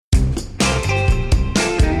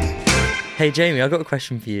Hey, Jamie, I've got a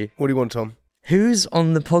question for you. What do you want, Tom? Who's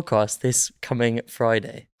on the podcast this coming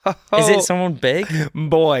Friday? Is it someone big?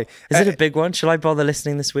 Boy. Is it a big one? Shall I bother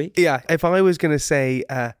listening this week? Yeah, if I was going to say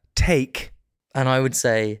take... And I would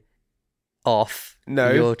say off No.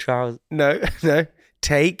 your trousers. No.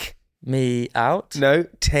 Take... Me out? No,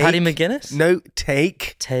 take... Paddy McGuinness? No,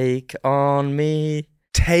 take... Take on me.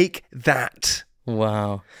 Take that.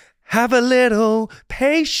 Wow. Have a little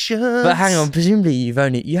patience. But hang on, presumably you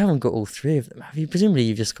haven't got all three of them, have you? Presumably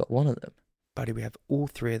you've just got one of them. Buddy, we have all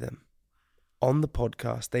three of them on the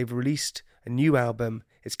podcast. They've released a new album.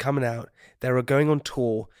 It's coming out. They're going on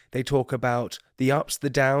tour. They talk about the ups, the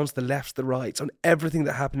downs, the lefts, the rights, on everything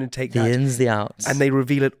that happened in Take That. The ins, the outs. And they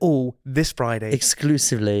reveal it all this Friday.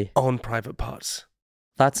 Exclusively. On Private Parts.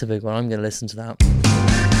 That's a big one. I'm going to listen to that.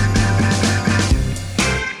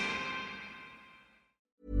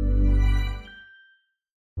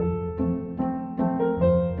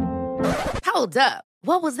 Hold up.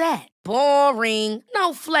 What was that? Boring.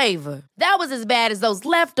 No flavor. That was as bad as those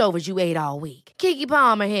leftovers you ate all week. Keke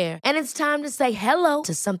Palmer here. And it's time to say hello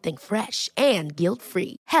to something fresh and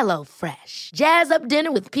guilt-free. Hello Fresh. Jazz up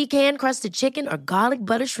dinner with pecan-crusted chicken or garlic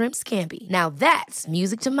butter shrimp scampi. Now that's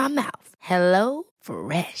music to my mouth. Hello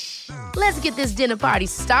Fresh. Let's get this dinner party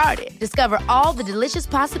started. Discover all the delicious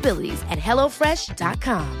possibilities at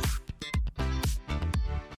HelloFresh.com.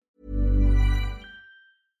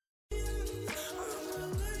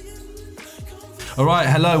 All right,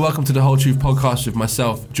 hello, welcome to the Whole Truth podcast with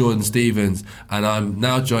myself, Jordan Stevens, and I'm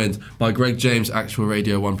now joined by Greg James, actual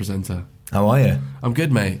Radio 1 presenter. How are you? I'm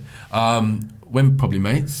good, mate. We're probably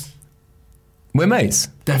mates. We're mates.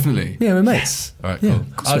 Definitely. Yeah, we're mates. All right, Yeah, cool.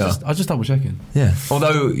 of course we I was just double checking. Yeah.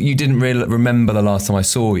 Although you didn't really remember the last time I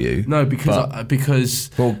saw you. No, because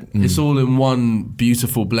it's all in one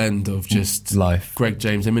beautiful blend of just life. Greg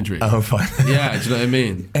James imagery. Oh, fine. Yeah, do you know what I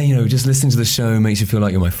mean? And just listening to the show makes you feel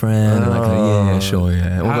like you're my friend. And yeah, sure,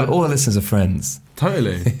 yeah. All the listeners are friends.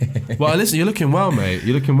 Totally. Well, listen, you're looking well, mate.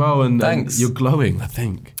 You're looking well, and Thanks. You're glowing, I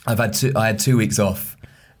think. I had 2 weeks off,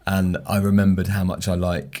 and I remembered how much I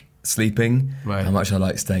like sleeping, Right. how much I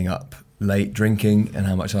like staying up late drinking, and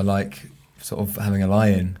how much I like sort of having a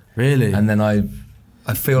lie-in. Really? And then I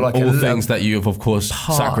feel like all things that you have, of course,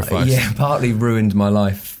 sacrificed. Yeah, partly ruined my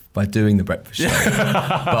life by doing the breakfast show.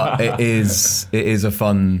 But it is a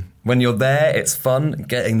fun. When you're there, it's fun.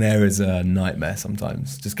 Getting there is a nightmare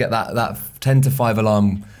sometimes. Just get that 10 to 5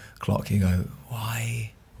 alarm clock. You go,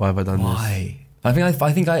 why? Why have I done this? Why? I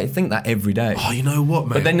think that every day. Oh, you know what,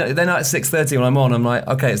 mate? But then at 6:30 when I'm on, I'm like,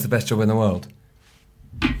 okay, it's the best job in the world.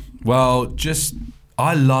 Well,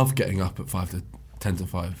 I love getting up at 10 to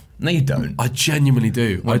 5. No, you don't. I genuinely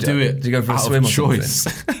do. I do it. Do you go for a out swim of or choice.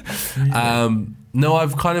 something? No,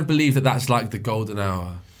 I've kind of believed that that's like the golden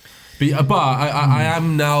hour. But I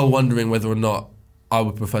am now wondering whether or not I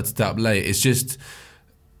would prefer to stay up late. It's just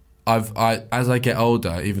as I get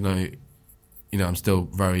older, even though I'm still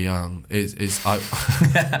very young. You sound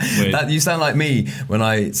like me when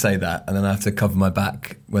I say that, and then I have to cover my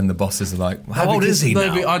back when the bosses are like, "How old is he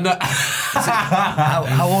now? I know.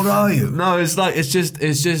 How old are you?" No, it's just.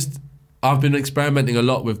 I've been experimenting a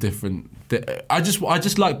lot with different. I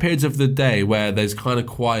just like periods of the day where there's kind of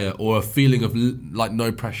quiet or a feeling of like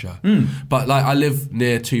no pressure. But like I live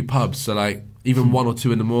near 2 pubs, so like even 1 or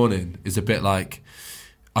 2 in the morning is a bit like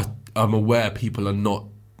I'm aware people are not.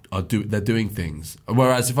 They're doing things.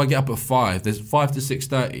 Whereas if I get up at 5, there's 5 to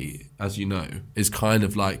 6:30, as you know, is kind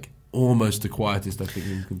of like almost the quietest I think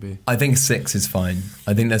it can be. I think 6 is fine.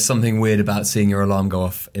 I think there's something weird about seeing your alarm go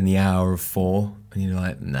off in the hour of 4, and you're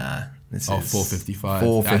like, nah. This is 4:55.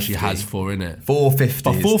 4:50. It actually has 4 in it. 4:50.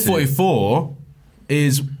 But 4:44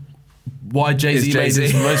 is why Jay-Z made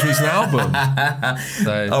his most recent album.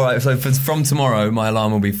 All right, so from tomorrow, my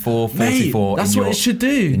alarm will be 4:44. That's what it should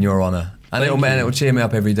do. In your honour. And it will cheer me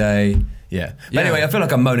up every day. Yeah. But anyway, I feel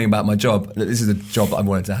like I'm moaning about my job. This is a job that I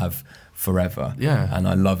wanted to have forever. Yeah. And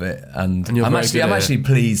I love it. And I'm actually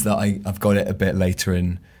pleased that I've got it a bit later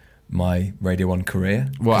in my Radio 1 career.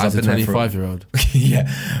 What, as a 25-year-old? Yeah.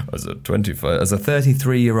 As a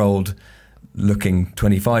 33-year-old looking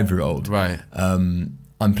 25-year-old. Right. I'm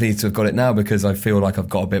pleased to have got it now because I feel like I've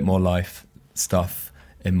got a bit more life stuff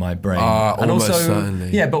in my brain. And almost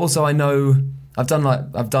certainly. Yeah, but also I know I've done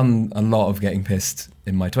a lot of getting pissed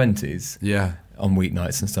in my 20s. Yeah. On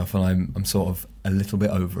weeknights and stuff, and I'm sort of a little bit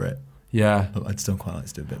over it. Yeah. But I'd still quite like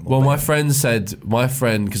to do a bit more. Well, my friend,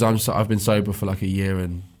 because I've been sober for like a year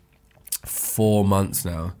and 4 months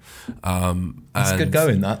now. It's good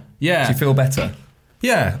going, that. Yeah. Do you feel better?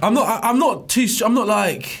 Yeah. I'm not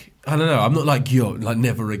like, I don't know, I'm not like, you're like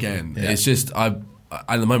never again. Yeah. It's just,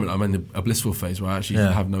 at the moment I'm in a blissful phase where I actually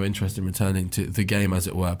have no interest in returning to the game, as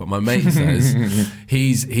it were. But my mate says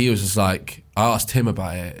he was just like, I asked him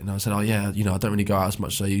about it, and I said, oh yeah, I don't really go out as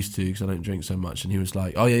much as I used to because I don't drink so much. And he was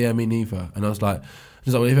like, oh yeah, me neither. And I was like,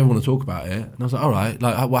 well, if you ever want to talk about it, and I was like, all right,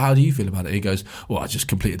 like, well, how do you feel about it? He goes, well, I just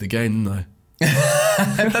completed the game, didn't I?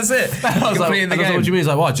 That's it. I was like, the game. what do you mean? He's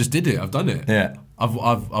like, well, I just did it. I've done it. Yeah. I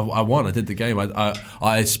won. I did the game.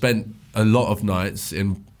 I spent a lot of nights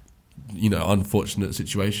in, unfortunate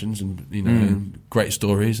situations and great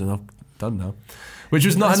stories, and I've done now, which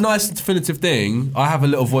was not a nice definitive thing. I have a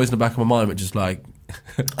little voice in the back of my mind, which is like.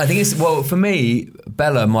 I think it's for me,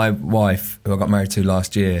 Bella, my wife, who I got married to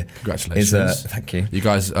last year. Congratulations! Thank you. You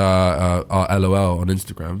guys are LOL on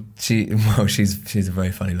Instagram. She's a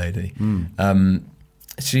very funny lady.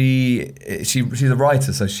 She's a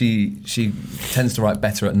writer, so she tends to write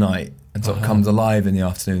better at night and sort of comes alive in the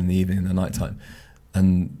afternoon, in the evening, in the nighttime.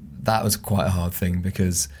 And that was quite a hard thing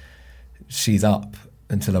because she's up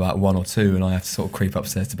until about 1 or 2, and I have to sort of creep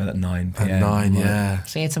upstairs to bed at 9 p.m. At 9, like, yeah.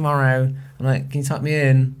 See you tomorrow. I'm like, can you tuck me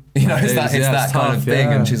in? It's that kind of thing.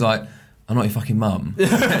 And she's like, I'm not your fucking mum.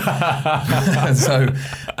 So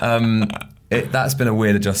that's been a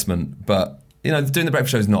weird adjustment. But, doing the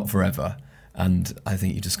breakfast show is not forever. And I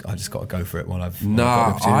think I just got to go for it while I've got the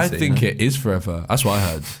opportunity. I think it is forever. That's what I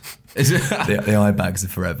heard. Is it? The eye bags are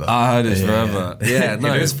forever. I heard it's forever. Yeah,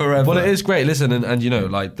 no, it is forever. Well, it is great. Listen,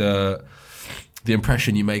 and like the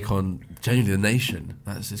impression you make on genuinely the nation.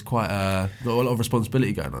 It's quite got a lot of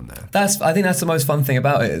responsibility going on there. I think that's the most fun thing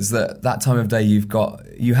about it, is that time of day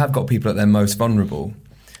you have got people at their most vulnerable,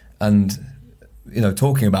 and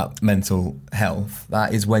talking about mental health,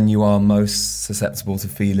 that is when you are most susceptible to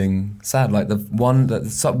feeling sad. Like the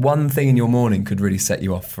one thing in your morning could really set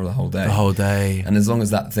you off for the whole day. The whole day. And as long as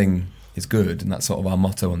that thing is good, and that's sort of our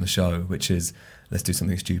motto on the show, which is let's do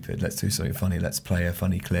something stupid, let's do something funny, let's play a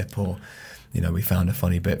funny clip, or we found a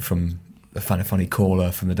funny bit found a funny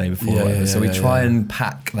caller from the day before. So we try and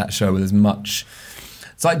pack that show with as much.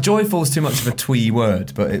 It's like joyful is too much of a twee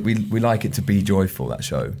word, but we like it to be joyful, that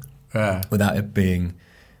show. Yeah. Without it being,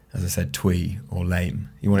 as I said, twee or lame.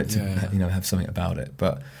 You want it to have something about it.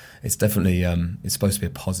 But it's definitely it's supposed to be a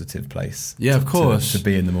positive place. Yeah, of course. To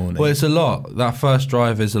be in the morning. Well, it's a lot. That first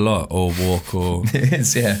drive is a lot, or walk, or it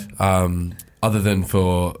is, yeah. Other than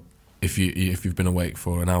for if you've been awake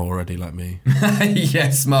for an hour already, like me. Yeah,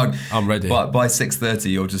 smug. I'm ready. But by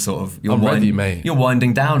 6:30, you're just sort of ready, mate. You're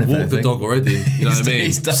winding down. Walk the dog already. You know what I mean?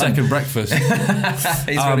 He's done. Second breakfast.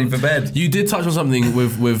 He's ready for bed. You did touch on something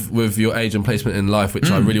with your age and placement in life, which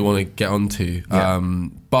I really want to get onto. Yeah.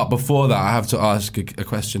 But before that, I have to ask a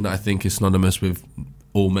question that I think is synonymous with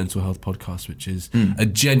all mental health podcasts, which is a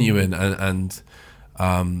genuine and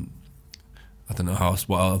I don't know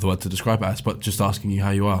what other word to describe it as, but just asking you how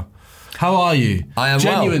you are. How are you? I am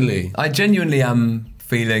genuinely. Well. I genuinely am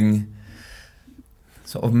feeling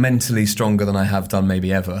sort of mentally stronger than I have done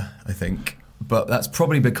maybe ever, I think. But that's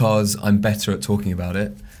probably because I'm better at talking about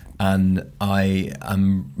it, and I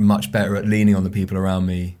am much better at leaning on the people around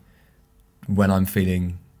me when I'm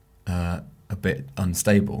feeling a bit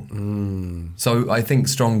unstable. So I think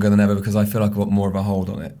stronger than ever because I feel like I've got more of a hold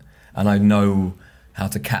on it, and I know how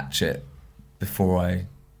to catch it before I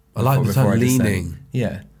like the term leaning.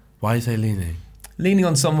 Yeah. Why do you say leaning? Leaning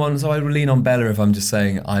on someone, so I would lean on Bella if I'm just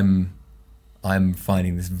saying I'm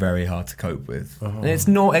finding this very hard to cope with. And it's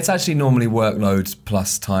actually normally workload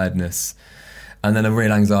plus tiredness, and then a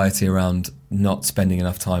real anxiety around not spending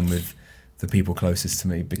enough time with the people closest to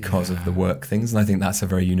me because of the work things. And I think that's a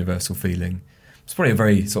very universal feeling. It's probably a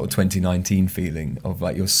very sort of 2019 feeling of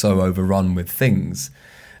like you're so overrun with things,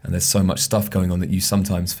 and there's so much stuff going on that you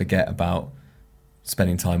sometimes forget about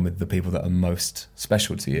spending time with the people that are most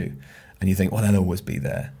special to you, and you think, well, they'll always be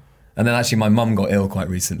there. And then actually my mum got ill quite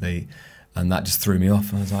recently, and that just threw me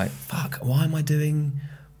off, and I was like, fuck, why am I doing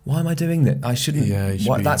that? I shouldn't.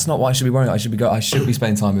 That's not what I should be worrying about. I should be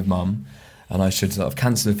spending time with mum, and I should sort of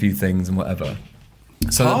cancel a few things and whatever.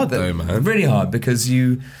 So hard though, man. Really hard, because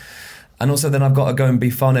and also then I've got to go and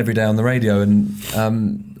be fun every day on the radio, and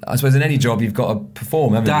I suppose in any job you've got to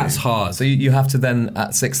perform, haven't you? That's hard. So you have to then at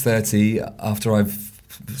 6:30, after I've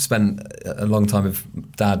spent a long time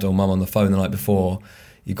with dad or mum on the phone the night before,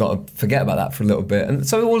 you've got to forget about that for a little bit. And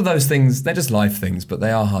so all of those things, they're just life things, but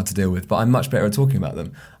they are hard to deal with. But I'm much better at talking about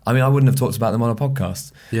them. I mean, I wouldn't have talked about them on a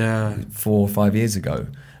podcast 4 or 5 years ago.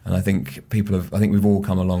 And I think we've all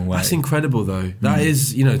come a long way. That's incredible though. That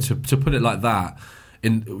is, to put it like that,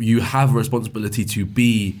 you have a responsibility to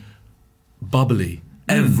be bubbly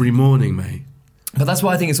every morning, mate. But that's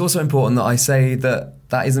why I think it's also important that I say that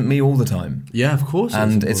isn't me all the time. Yeah, of course.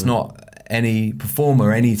 And it's not any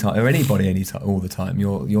performer any time or anybody any time all the time.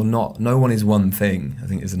 You're not. No one is one thing. I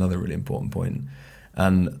think is another really important point.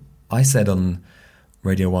 And I said on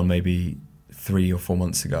Radio 1 maybe 3 or 4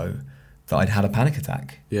 months ago that I'd had a panic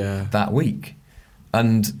attack that week,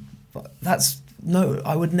 and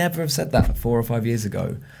I would never have said that 4 or 5 years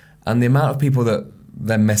ago. And the amount of people that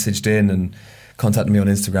then messaged in and contacted me on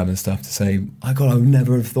Instagram and stuff to say, I would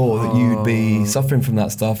never have thought that you'd be suffering from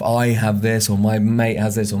that stuff. I have this, or my mate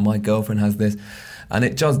has this, or my girlfriend has this. And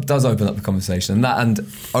it just does open up the conversation. And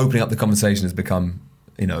opening up the conversation has become,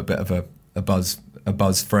 a bit of a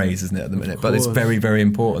buzz phrase, isn't it, at the minute? But it's very, very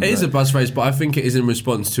important. It is a buzz phrase, but I think it is in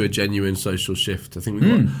response to a genuine social shift. I think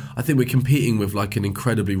we're competing with like an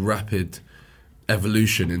incredibly rapid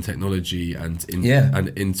evolution in technology and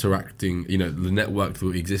interacting, the network that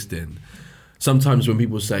we exist in. Sometimes when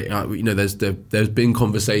people say, there's been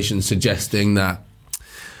conversations suggesting that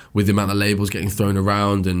with the amount of labels getting thrown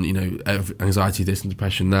around and, anxiety, this and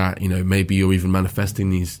depression, that, maybe you're even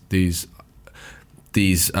manifesting these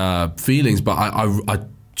feelings. But I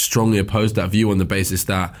strongly oppose that view on the basis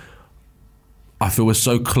that I feel we're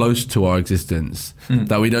so close to our existence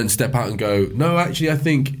that we don't step out and go, no, actually, I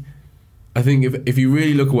think if you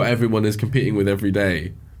really look at what everyone is competing with every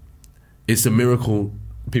day, it's a miracle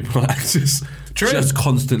people are access just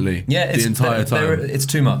constantly the entire time. It's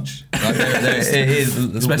too much. Like, it is,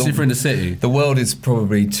 especially if you're in the city. The world is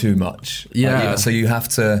probably too much. Yeah. So you have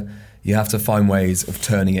to find ways of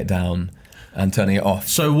turning it down and turning it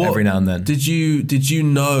off every now and then. Did you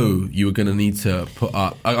know you were going to need to put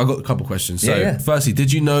up... I got a couple of questions. So firstly,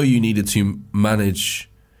 did you know you needed to manage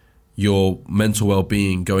your mental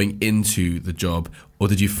well-being going into the job, or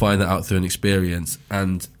did you find that out through an experience?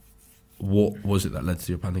 And what was it that led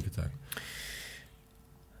to your panic attack?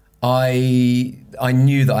 I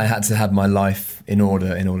knew that I had to have my life in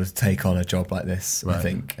order to take on a job like this, right. I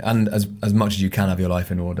think. And as much as you can have your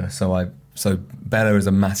life in order. So Bella is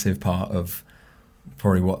a massive part of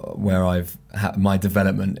probably where I've had my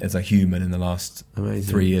development as a human in the last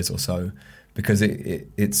 3 years or so, because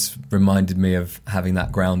it's reminded me of having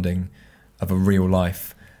that grounding of a real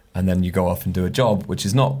life. And then you go off and do a job, which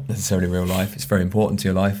is not necessarily real life. It's very important to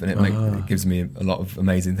your life, and it gives me a lot of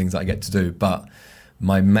amazing things that I get to do. But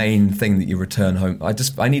my main thing that you return home,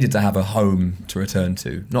 I needed to have a home to return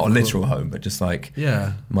to, not a literal home, but just like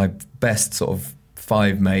my best sort of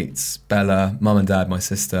 5 mates, Bella, mum and dad, my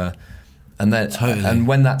sister, and then and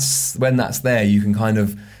when that's there, you can kind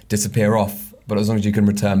of disappear off. But as long as you can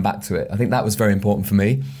return back to it, I think that was very important for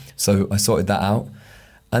me. So I sorted that out.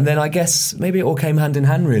 And then I guess maybe it all came hand in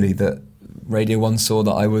hand, really, that Radio 1 saw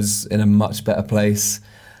that I was in a much better place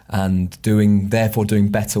and doing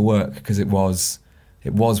better work, because it was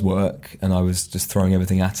work, and I was just throwing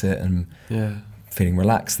everything at it and feeling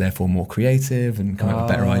relaxed, therefore more creative and coming up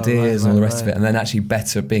with better ideas and all the rest of it. And then actually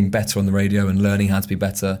being better on the radio and learning how to be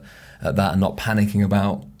better at that and not panicking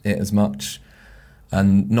about it as much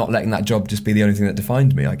and not letting that job just be the only thing that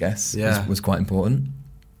defined me, I guess, was quite important.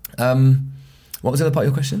 What was the other part of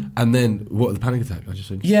your question? And then, what, the panic attack? I just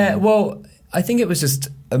said. Yeah, well, I think it was just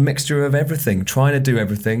a mixture of everything, trying to do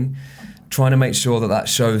everything, trying to make sure that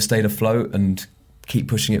show stayed afloat and keep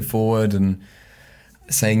pushing it forward, and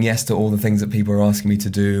saying yes to all the things that people are asking me to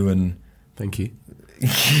do. And thank you.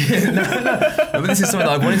 No, but this is something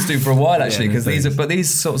that I wanted to do for a while, actually, because these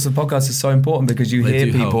sorts of podcasts are so important, because you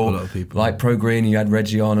hear people like Pro Green, you had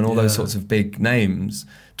Reggie on, and all those sorts of big names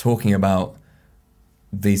talking about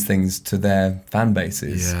these things to their fan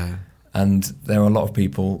bases, and there are a lot of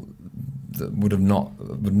people that would not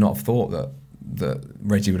have thought that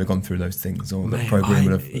Reggie would have gone through those things, or that Pro Green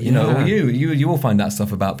would have, or you all find out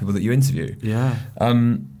stuff about people that you interview.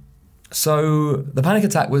 So the panic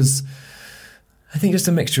attack was, I think, just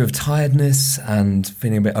a mixture of tiredness and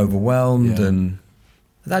feeling a bit overwhelmed, and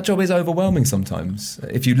that job is overwhelming sometimes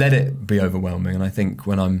if you let it be overwhelming. And I think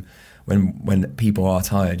when people are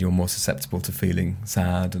tired, you're more susceptible to feeling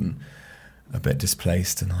sad and a bit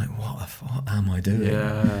displaced and like, what am I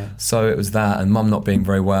doing? So it was that, and Mum not being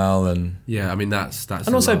very well, and I mean that's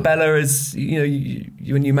and also lot. Bella is, you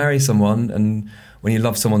when you marry someone and when you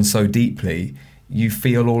love someone so deeply, you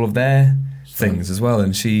feel all of their things as well,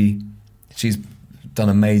 and she's done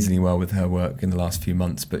amazingly well with her work in the last few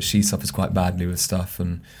months, but she suffers quite badly with stuff,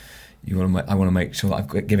 and I want to make sure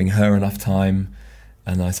that I'm giving her enough time,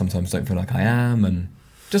 and I sometimes don't feel like I am, and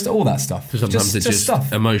just all that stuff. So sometimes just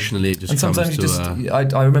stuff. Emotionally, it just and comes to.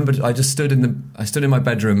 I remember I just stood in my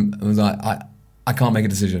bedroom and was like, I can't make a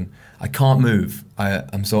decision. I can't move.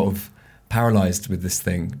 I'm sort of paralysed with this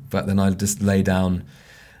thing. But then I just lay down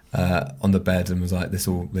on the bed and was like, this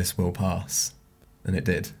will pass, and it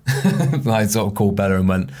did. I sort of called Bella and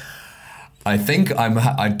went, I think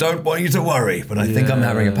I don't want you to worry, but I think I'm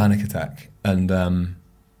having a panic attack. And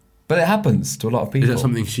but it happens to a lot of people. Is that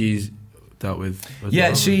something she's dealt with as Yeah,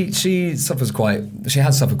 well? she has suffered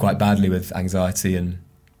quite badly with anxiety and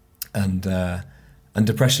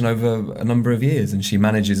depression over a number of years, and she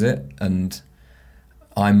manages it, and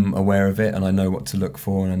I'm aware of it, and I know what to look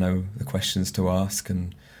for, and I know the questions to ask,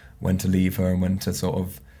 and when to leave her, and when to sort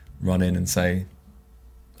of run in and say,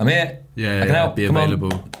 I'm here. I can help. Be Come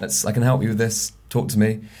available. on. I can help you with this. Talk to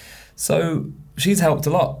me. So she's helped a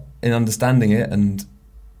lot in understanding it, and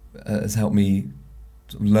has helped me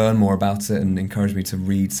learn more about it, and encouraged me to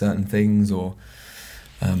read certain things or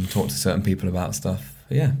talk to certain people about stuff.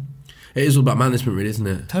 But yeah, it is all about management, really, isn't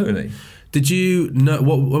it? totally. Did you know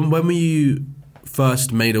when were you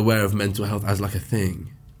first made aware of mental health as like a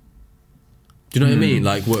thing? Do you know what I mean?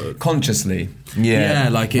 Like what? Consciously, yeah.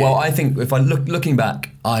 Well, I think if I looking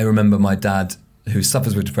back, I remember my dad, who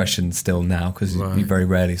suffers with depression still now, because you very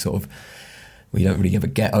rarely sort of, you don't really ever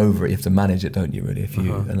get over it. You have to manage it, don't you? Really, if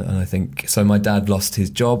you and I think so. My dad lost his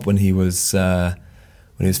job when he was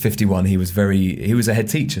 51. He was a head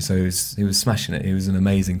teacher, so he was smashing it. He was an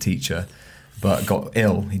amazing teacher, but got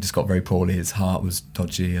ill. He just got very poorly. His heart was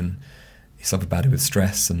dodgy, and he suffered badly with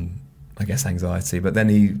stress and I guess anxiety. But then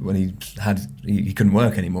he couldn't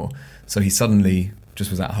work anymore, so he suddenly just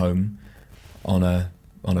was at home on a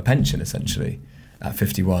pension essentially at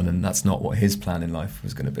 51, and that's not what his plan in life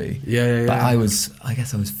was going to be. Yeah. But I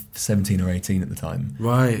guess I was 17 or 18 at the time,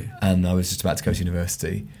 Right. and I was just about to go to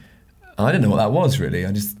university. And I didn't know what that was really.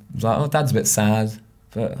 I just was like, oh, Dad's a bit sad,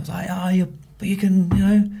 but I was like, but you can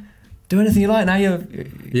do anything you like now.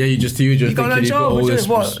 You just got no job.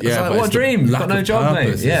 What a dream! You've got no job,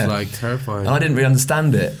 mate. Yeah, it's like terrifying. And I didn't really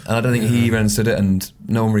understand it, and I don't think he even understood it. And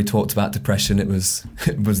no one really talked about depression. It was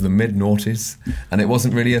the mid-noughties, and it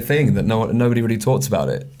wasn't really a thing that nobody really talks about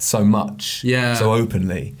it so much, so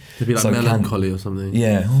openly. It'd be like melancholy or something.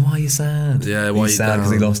 Yeah. Oh, why are you sad? Yeah, why are you sad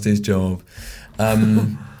because he lost his job.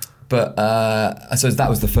 But I suppose that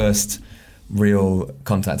was the first real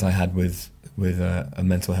contact I had with a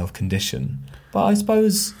mental health condition. But I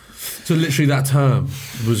suppose... So literally that term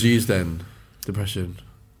was used then, depression?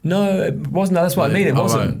 No, it wasn't. That's what I mean. It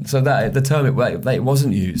wasn't. Right. So that the term, it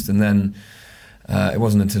wasn't used. And then it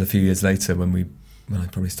wasn't until a few years later when I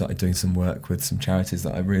probably started doing some work with some charities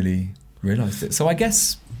that I really realised it. So I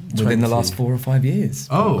guess within the last 4 or 5 years.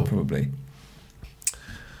 Oh. Probably.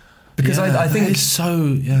 Because I think it's so...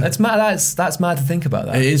 Yeah. That's mad. That's mad to think about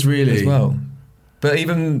that. It is really. As well. But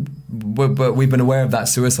we've been aware of that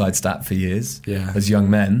suicide stat for years. Yeah. As young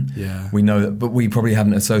men. Yeah. We know that, but we probably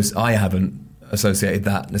haven't I haven't associated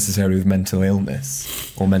that necessarily with mental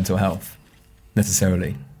illness or mental health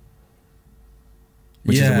necessarily.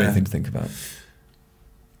 Which is a weird thing to think about.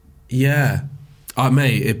 Yeah.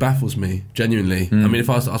 Mate, it baffles me, genuinely. I mean, if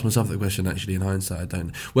I was to ask myself that question, actually, in hindsight, I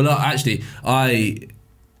don't. Well, actually, I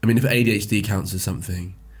mean, if ADHD counts as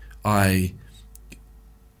something, I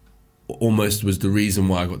almost was the reason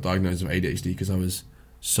why I got diagnosed with ADHD, because I was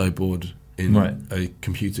so bored in a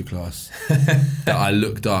computer class that I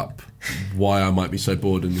looked up why I might be so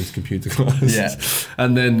bored in this computer class.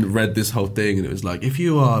 And then read this whole thing, and it was like, if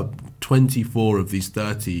you are 24 of these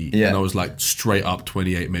 30, and I was like straight up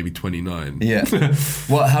 28, maybe 29. Yeah.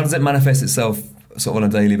 Well, how does it manifest itself sort of on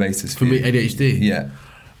a daily basis for me? ADHD? Yeah.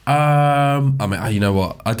 I mean, you know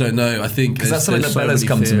what? I don't know. I think because that's something that Bella's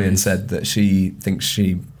come to me and said that she thinks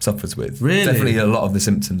she suffers with. Really, definitely a lot of the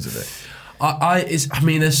symptoms of it. I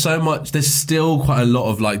mean, there's so much. There's still quite a lot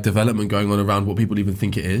of like development going on around what people even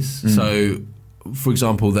think it is. So, for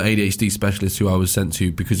example, the ADHD specialist who I was sent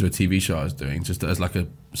to because of a TV show I was doing, just as like a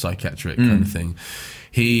psychiatric kind of thing,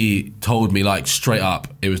 he told me like straight up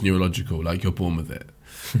it was neurological. Like, you're born with it.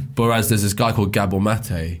 Whereas there's this guy called Gabor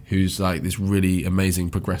Mate, who's like this really amazing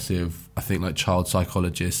progressive, I think like child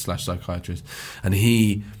psychologist / psychiatrist, and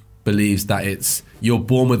he believes that you're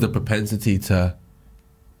born with the propensity to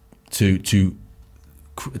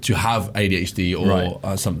have ADHD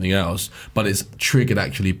or something else, but it's triggered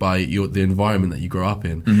actually by the environment that you grow up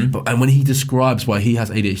in. And when he describes why he has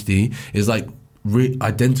ADHD, is like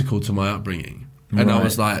identical to my upbringing, and I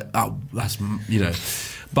was like, oh, that's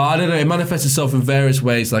But I don't know, it manifests itself in various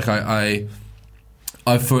ways. Like I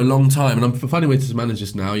for a long time, and I'm finding ways to manage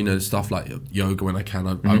this now, stuff like yoga when I can.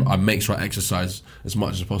 I make sure I exercise as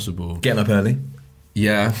much as possible. Getting up early.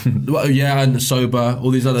 Yeah. And sober,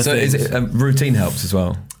 all these other things. So is it, routine helps as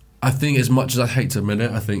well? I think as much as I hate to admit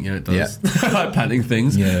it, I think it does. Yeah. Like planning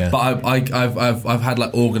things. Yeah. But I've had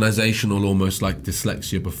like organisational almost like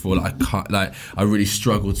dyslexia before. Like I really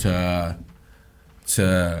struggle to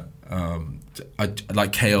I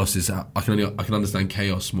like chaos is. I can understand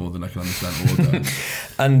chaos more than I can understand order.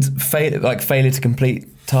 And failure to complete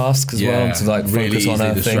tasks as well, to like really focus on easily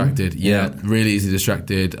a distracted. thing. Yeah, really easily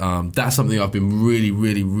distracted. That's something I've been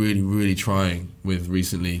really trying with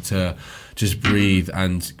recently, to just breathe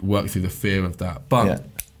and work through the fear of that. But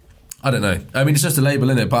I don't know. I mean, it's just a label,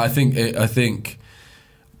 innit? But I think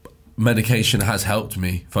medication has helped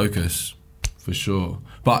me focus for sure.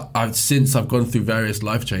 But since I've gone through various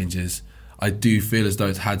life changes, I do feel as though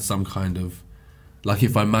it's had some kind of, like,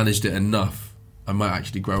 if I managed it enough, I might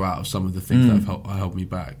actually grow out of some of the things that have held me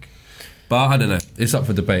back. But I don't know. It's up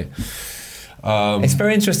for debate. It's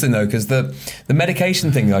very interesting though, because the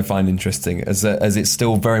medication thing I find interesting, as it's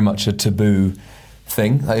still very much a taboo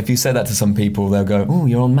thing. Like if you say that to some people, they'll go, "Oh,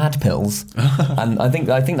 you're on mad pills," and I think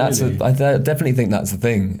that's Really? I definitely think that's the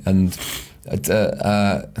thing. And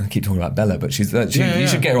I keep talking about Bella, but you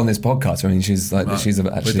should get her on this podcast. I mean, she's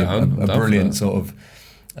actually a brilliant sort of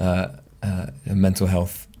a mental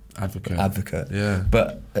health advocate. Yeah,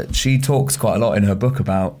 but she talks quite a lot in her book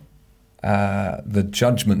about the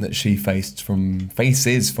judgment that she faces from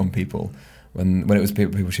people when it was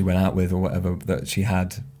people she went out with or whatever, that she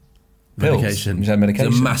had medication. She had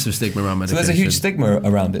medication. There's a massive stigma around medication. So there's a huge stigma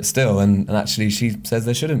around it still, and actually she says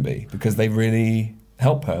there shouldn't be, because they really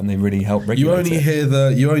help her and they really help regulate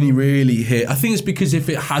You only really hear. I think it's because if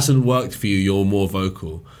it hasn't worked for you, you're more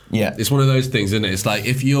vocal. Yeah, it's one of those things, isn't it? It's like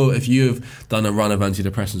if you've done a run of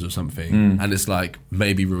antidepressants or something, and it's like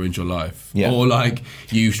maybe ruined your life, or like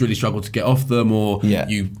you really struggle to get off them, or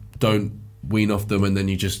you don't wean off them and then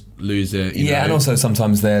you just lose it. You know? And also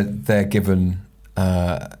sometimes they're given.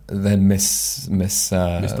 They're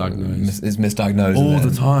misdiagnosed. It's misdiagnosed all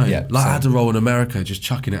the time. Yeah, Adderall in America, just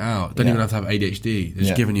chucking it out. Don't even have to have ADHD. They're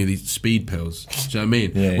just giving you these speed pills. Do you know what I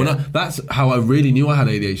mean? That's how I really knew I had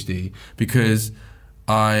ADHD, because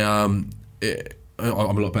I'm a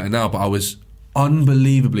lot better now, but I was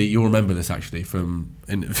unbelievably. You'll remember this actually from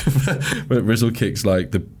when Rizzle Kicks,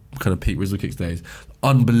 like the kind of peak Rizzle Kicks days.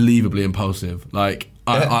 Unbelievably impulsive. Like.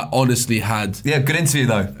 I honestly had... Yeah, good interview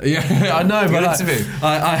though. Yeah, I know, but interview.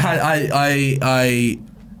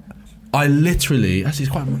 I literally... Actually,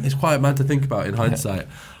 it's quite mad to think about in hindsight.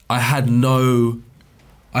 I had no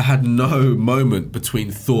moment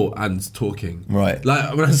between thought and talking. Right.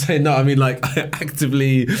 Like, when I say no, I mean, like, I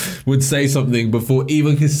actively would say something before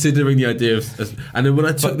even considering the idea of... And then when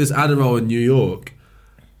I took this Adderall in New York...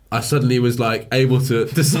 I suddenly was like able to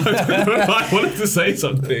decide whether I wanted to say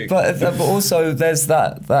something. But also there's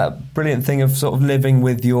that brilliant thing of sort of living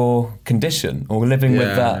with your condition, or living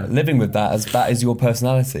with that as that is your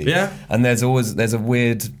personality. Yeah. And there's a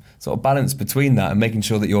weird sort of balance between that and making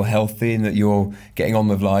sure that you're healthy and that you're getting on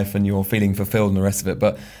with life and you're feeling fulfilled and the rest of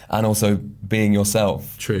it, and also being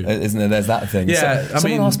yourself. True. Isn't there? There's that thing. Yeah.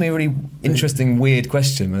 Someone asked me a really interesting, weird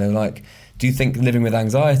question, and they're like, do you think living with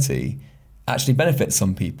anxiety actually benefits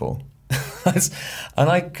some people? And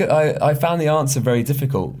I found the answer very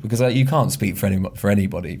difficult, because you can't speak for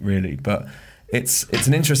anybody really, but it's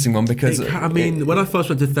an interesting one, because when I first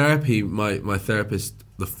went to therapy, my therapist,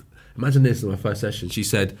 imagine this in my first session, she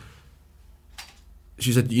said,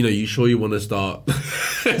 you know, you sure you want to start?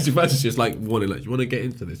 She was just like, you want to get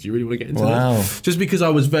into this? You really want to get into this? Just because I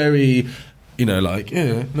was very... You know, like,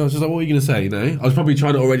 yeah, no, it's just like, what are you going to say, you know? I was probably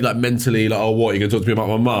trying to already, like, mentally, like, oh, what, are you going to talk to me about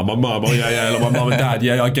my mum, oh, yeah, like, my mum and dad,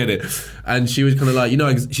 yeah, I get it. And she was kind of like, you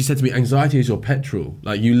know, she said to me, anxiety is your petrol.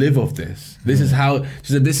 Like, you live off this. She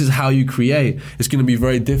said, this is how you create. It's going to be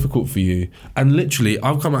very difficult for you. And literally,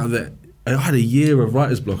 I've come out of it, I had a year of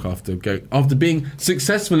writer's block after being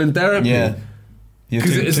successful in therapy. Yeah. You're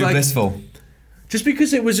too blissful. Just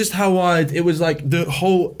because it was just how it was like the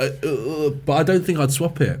whole, but I don't think I'd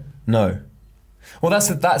swap it. No. Well,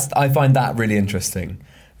 that's I find that really interesting,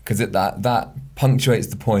 because that punctuates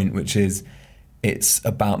the point, which is it's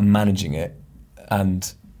about managing it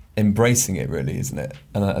and embracing it, really, isn't it?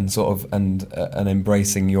 And sort of and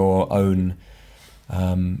embracing your own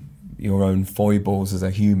foibles as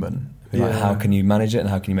a human. Like, how can you manage it and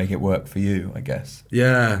how can you make it work for you? I guess.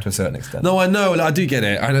 Yeah. To a certain extent. No, I know. I do get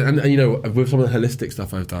it. And you know, with some of the holistic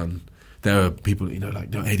stuff I've done, there are people, you know, like,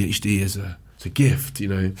 no, ADHD is it's a gift, you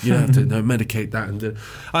know. You don't have to medicate that. And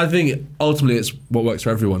I think ultimately it's what works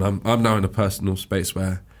for everyone. I'm now in a personal space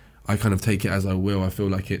where I kind of take it as I will. I feel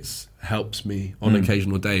like it's helps me on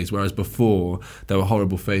occasional days, whereas before there were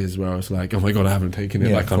horrible phases where I was like, oh my God, I haven't taken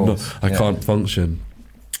it. Like I can't function.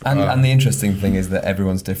 And the interesting thing is that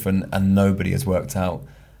everyone's different and nobody has worked out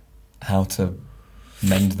how to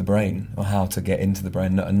mend the brain or how to get into the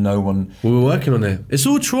brain, and no one. Well, we're working on it. It's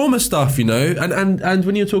all trauma stuff, you know. And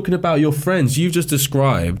when you're talking about your friends, you've just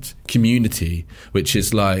described community, which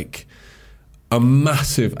is like a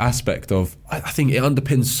massive aspect of. I think it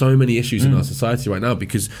underpins so many issues in our society right now,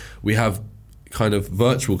 because we have kind of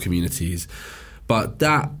virtual communities, but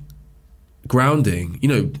that grounding, you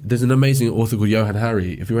know, there's an amazing author called Johann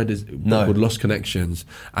Hari. If you read his book called Lost Connections,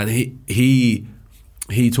 and he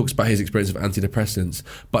talks about his experience of antidepressants,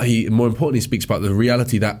 but he more importantly speaks about the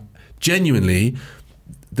reality that genuinely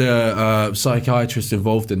the psychiatrists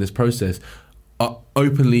involved in this process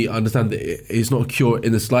openly understand that it's not a cure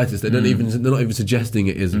in the slightest. They're not even suggesting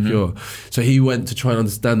it is a cure. So he went to try and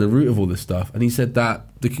understand the root of all this stuff, and he said that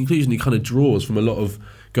the conclusion he kind of draws from a lot of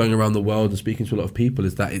going around the world and speaking to a lot of people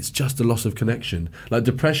is that it's just a loss of connection. Like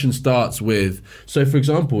depression starts with, so for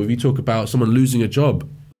example, if you talk about someone losing a job.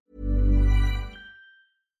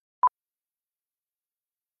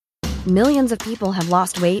 Millions of people have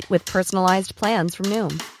lost weight with personalized plans from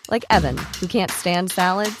Noom. Like Evan, who can't stand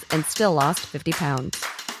salads and still lost 50 pounds.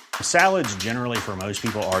 Salads generally for most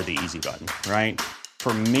people are the easy button, right?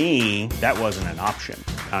 For me, that wasn't an option.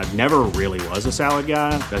 I never really was a salad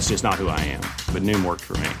guy. That's just not who I am. But Noom worked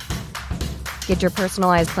for me. Get your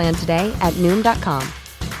personalized plan today at Noom.com.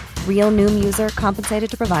 Real Noom user compensated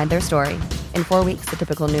to provide their story. In 4 weeks, the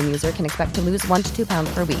typical Noom user can expect to lose 1 to 2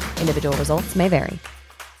 pounds per week. Individual results may vary.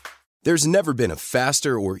 There's never been a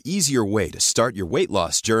faster or easier way to start your weight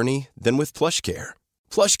loss journey than with PlushCare.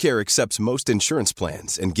 PlushCare accepts most insurance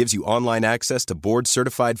plans and gives you online access to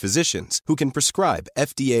board-certified physicians who can prescribe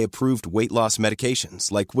FDA-approved weight loss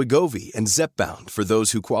medications like Wegovy and Zepbound for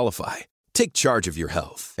those who qualify. Take charge of your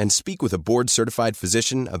health and speak with a board-certified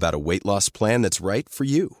physician about a weight loss plan that's right for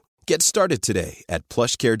you. Get started today at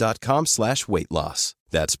plushcare.com/weight-loss.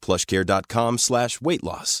 That's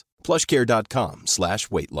plushcare.com/weight-loss.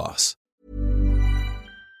 plushcare.com/weight-loss.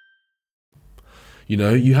 You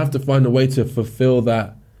know, you have to find a way to fulfill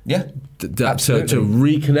that. Yeah, to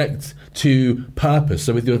reconnect to purpose.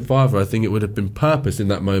 So with your father, I think it would have been purpose in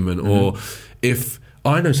that moment. Or if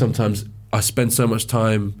I know sometimes I spend so much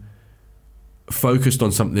time focused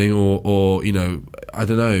on something, or you know, I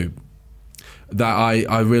don't know, that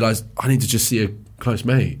I realised I need to just see a close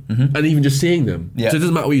mate, and even just seeing them. So it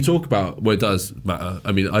doesn't matter what you talk about. Well, it does matter.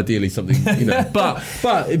 I mean, ideally something, you know, but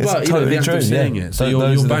it's you know, the act of seeing it. So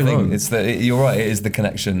you're bang on. It's you're right. It is the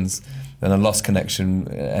connections, and a lost connection,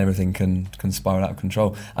 everything can spiral out of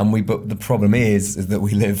control. But the problem is that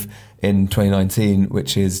we live in 2019,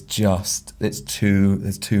 which is just there's too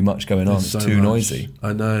much going on. It's too noisy.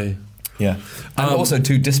 I know. Yeah, and also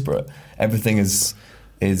too disparate. Everything is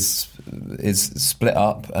split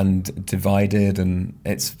up and divided, and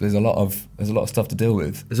there's a lot of stuff to deal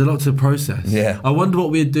with. There's a lot to process. Yeah. I wonder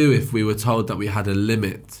what we'd do if we were told that we had a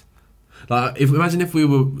limit. Like, imagine if we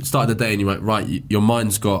were starting the day and you went, right, your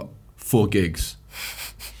mind's got 4 gigs.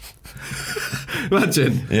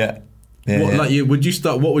 Imagine. Yeah. What would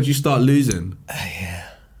you start losing? Yeah.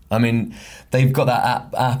 I mean, they've got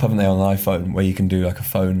that app, haven't they, on an iPhone where you can do like a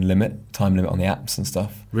phone limit, time limit on the apps and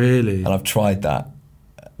stuff. Really? And I've tried that,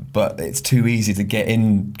 but it's too easy to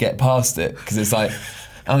get past it, because it's like,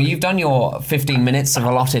 oh, you've done your 15 minutes of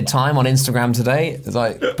allotted time on Instagram today. It's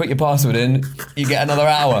like, put your password in, you get another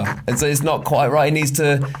hour. And so it's not quite right. It needs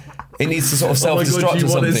to sort of self-destruct or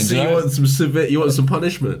something. You want some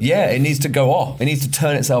punishment? Yeah, it needs to go off. It needs to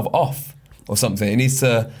turn itself off or something. It needs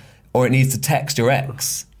to text your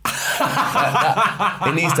ex.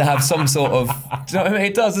 It needs to have some sort of. Do you know what I mean?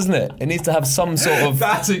 It does, doesn't it? It needs to have some sort of.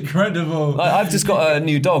 That's incredible. Like, I've just got a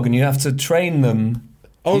new dog, and you have to train them.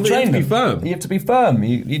 You have to be firm. You have to be firm.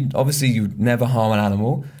 You obviously you never harm an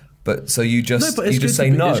animal, but so you just say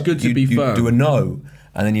no. It's good to be firm. You do a no,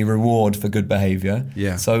 and then you reward for good behaviour.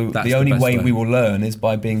 Yeah. So the only way we will learn is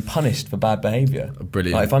by being punished for bad behaviour.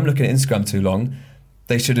 Brilliant. Like, if I'm looking at Instagram too long,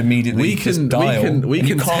 they should immediately just dial. We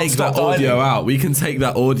can take that audio out. We can take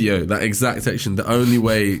that audio, that exact section. The only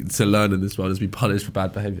way to learn in this world is be punished for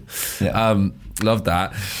bad behaviour. Yeah. Love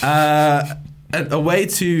that. A way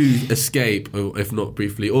to escape, or if not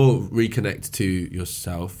briefly, or reconnect to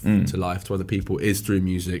yourself, to life, to other people, is through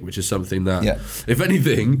music, which is something that, if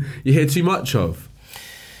anything, you hear too much of.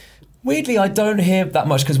 Weirdly, I don't hear that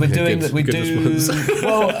much, because Well,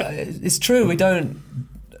 it's true. We don't.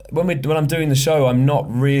 When I'm doing the show, I'm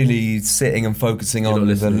not really sitting and focusing on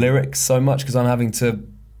the lyrics so much, because I'm having to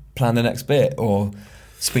plan the next bit or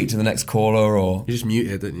speak to the next caller, or you just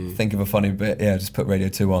mute it, don't you? Think of a funny bit. Yeah, just put Radio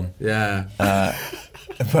 2 on. Yeah. But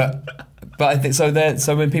I think so.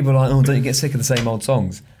 So when people are like, "Oh, don't you get sick of the same old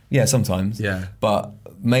songs?" Yeah, sometimes. Yeah. But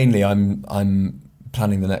mainly, I'm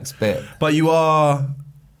planning the next bit. But you are,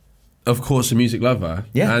 of course, a music lover.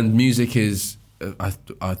 Yeah. And music is, I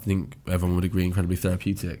think everyone would agree, incredibly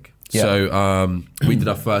therapeutic. Yeah. So we did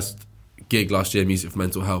our first gig last year, Music for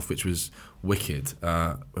Mental Health, which was wicked.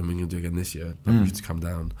 And we're going to do it again this year. I'd love you to come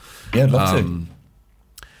down. Yeah, I'd love to.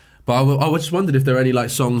 But I just wondered if there are any like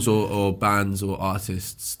songs or bands or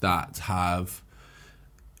artists that have,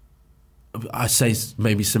 I say,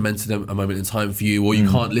 maybe cemented a moment in time for you, or you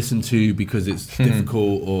can't listen to because it's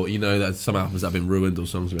difficult, or you know that some albums have been ruined or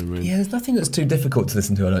songs have been ruined. Yeah, there's nothing that's too difficult to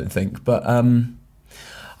listen to, I don't think. But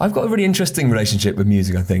I've got a really interesting relationship with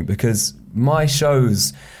music, I think, because my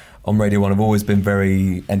shows on Radio 1 have always been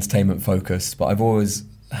very entertainment focused, but I've always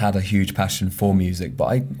had a huge passion for music. But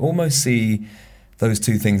I almost see those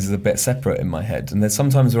two things as a bit separate in my head. And there's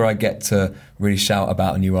sometimes where I get to really shout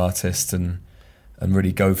about a new artist and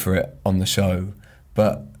really go for it on the show.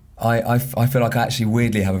 But I feel like I actually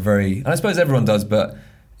weirdly have a very, and I suppose everyone does, but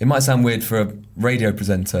it might sound weird for a radio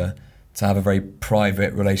presenter to have a very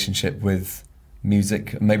private relationship with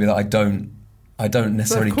music. Maybe that I don't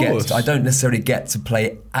necessarily get. I don't necessarily get to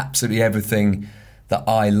play absolutely everything that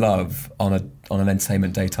I love on an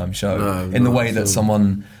entertainment daytime show in the way that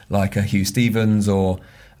someone like a Hugh Stevens or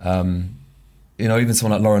even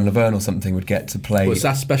someone like Lauren Laverne or something would get to play. Well, it's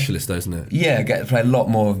that specialist, though, isn't it? Yeah, get to play a lot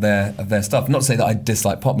more of their stuff. Not to say that I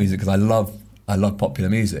dislike pop music, because I love popular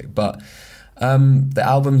music, but the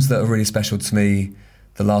albums that are really special to me,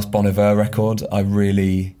 the last Bon Iver record, I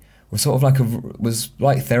really was sort of was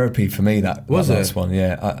like therapy for me. That last one,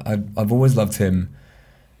 yeah. I've always loved him.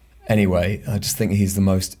 Anyway, I just think he's the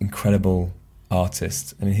most incredible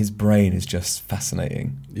artist. I mean, his brain is just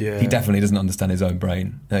fascinating. Yeah. He definitely doesn't understand his own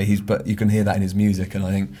brain. But you can hear that in his music, and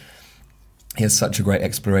I think he has such a great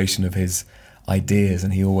exploration of his ideas,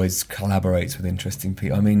 and he always collaborates with interesting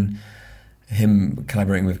people. I mean, him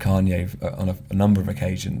collaborating with Kanye on a number of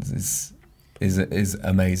occasions is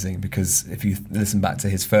amazing, because if you listen back to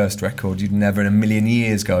his first record, you'd never in a million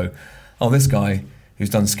years go, oh, this guy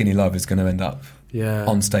who's done Skinny Love is going to end up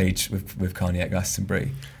on stage with Kanye at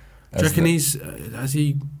Glastonbury. Do you reckon has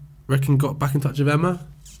he got back in touch with Emma?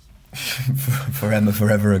 For Emma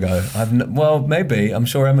forever ago. Maybe. I'm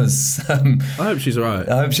sure Emma's... I hope she's all right.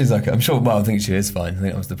 I hope she's okay. I'm sure, I think she is fine. I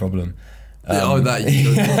think that was the problem.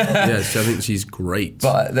 Yes, I think she's great.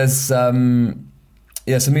 But there's... some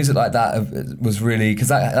music like that was really... Because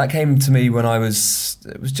that came to me when it was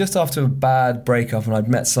just after a bad breakup, and I'd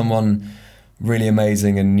met someone really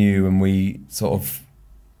amazing and new, and we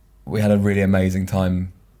had a really amazing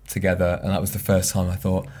time together, and that was the first time I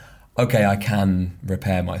thought, okay, I can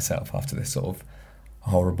repair myself after this sort of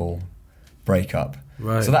horrible breakup.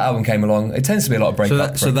 Right. So that album came along. It tends to be a lot of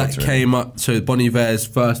breakup. So that came up. So Bon Iver's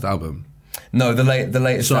first album. No, the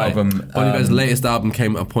latest album. Bon Iver's latest album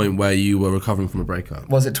came at a point where you were recovering from a breakup.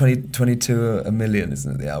 Was it 22 a Million?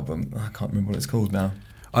 Isn't it the album? I can't remember what it's called now.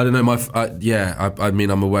 I don't know. I mean,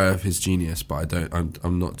 I'm aware of his genius, but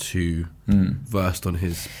I'm not too versed on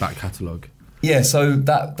his back catalogue. Yeah, so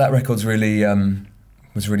that record's really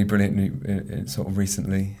was really brilliant sort of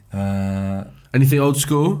recently. Anything old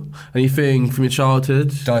school? Anything from your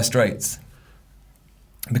childhood? Dire Straits.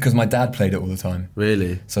 Because my dad played it all the time.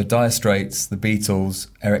 Really? So Dire Straits, the Beatles,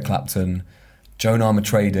 Eric Clapton, Joan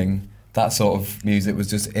Armatrading, that sort of music was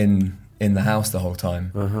just in the house the whole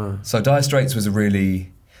time. Uh-huh. So Dire Straits was a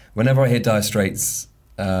really... Whenever I hear Dire Straits,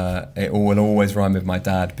 it will always rhyme with my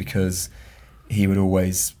dad, because he would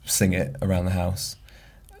always sing it around the house.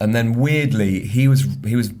 And then weirdly, he was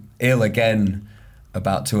ill again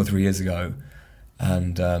about 2 or 3 years ago,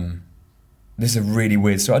 and this is a really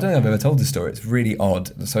weird story. I don't think I've ever told this story. It's really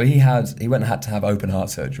odd. So he went and had to have open heart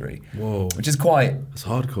surgery. Whoa. Which is quite... It's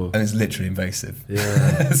hardcore. And it's literally invasive.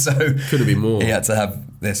 Yeah. So... Could have been more. He had to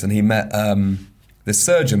have this, and he met... this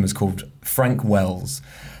surgeon was called Frank Wells,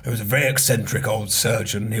 who was a very eccentric old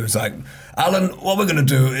surgeon. He was like, Alan, what we're going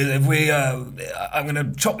to do is I'm going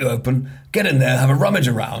to chop you open, get in there, have a rummage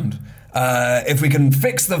around. If we can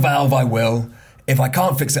fix the valve, I will. If I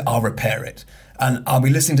can't fix it, I'll repair it. And I'll be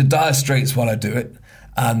listening to Dire Straits while I do it.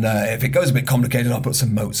 And if it goes a bit complicated, I'll put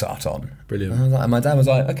some Mozart on. Brilliant. And my dad was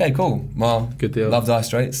like, okay, cool. Well, good deal. Love Dire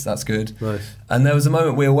Straits, that's good. Nice. And there was a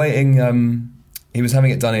moment we were waiting. He was having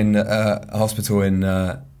it done in a hospital in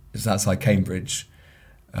just outside Cambridge,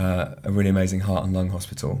 a really amazing heart and lung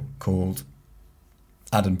hospital called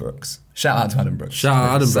Addenbrooks. Shout out to Addenbrooks. Shout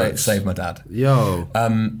out Addenbrooks. Saved my dad. Yo.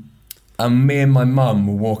 And me and my mum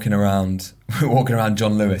were walking around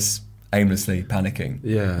John Lewis, aimlessly panicking.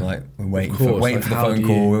 Yeah. Like we're waiting for the phone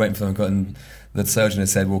call. We're waiting for the phone call, and the surgeon had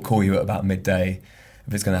said, "We'll call you at about midday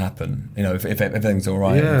if it's going to happen. You know, if everything's all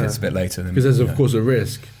right. Yeah. If it's a bit later, because there's of course a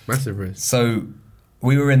risk, massive risk. So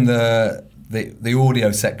we were in the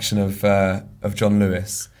audio section of John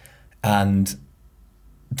Lewis, and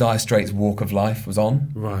Dire Straits' Walk of Life was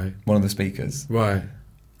on. Right. One of the speakers. Right.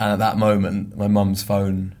 And at that moment, my mum's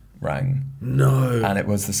phone rang. No. And it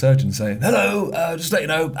was the surgeon saying, "Hello, just to let you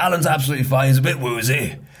know, Alan's absolutely fine. He's a bit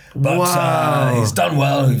woozy. But he's done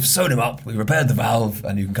well. We've sewn him up. We repaired the valve,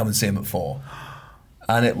 and you can come and see him at 4.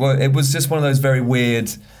 And it was just one of those very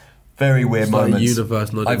weird moments. Like the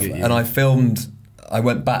universe nodding at you. And I filmed. I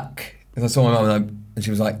went back because I saw my mum, and she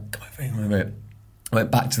was like, "Come over." I went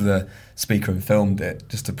back to the speaker and filmed it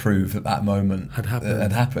just to prove that moment had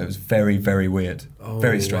happened. It was very, very weird,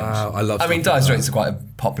 very strange. Wow. I love. I mean, Dire Straits are quite a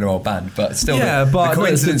popular old band, but still, but the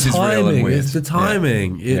coincidence is real and weird. It's the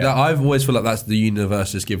timing. Yeah. I've always felt like that's the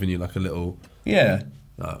universe just giving you like a little. Yeah.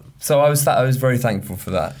 So I was very thankful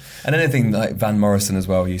for that, and anything like Van Morrison as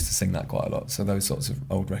well used to sing that quite a lot. So those sorts of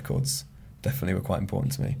old records definitely were quite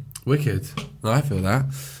important to me. Wicked. No, I feel that.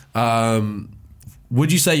 Would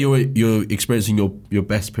you say you're experiencing your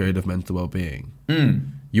best period of mental well-being?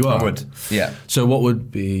 You are? I would, yeah. So what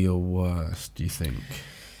would be your worst, do you think?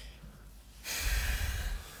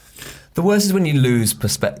 The worst is when you lose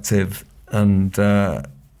perspective and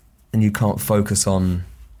you can't focus on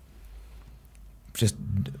just...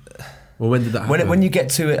 Well, when did that happen? When you get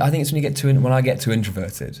to it, I think it's when I get too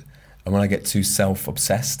introverted and when I get too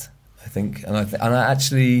self-obsessed, I think. And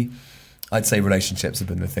I'd say relationships have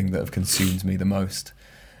been the thing that have consumed me the most.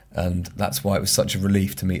 And that's why it was such a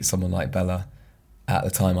relief to meet someone like Bella at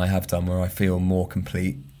the time I have done, where I feel more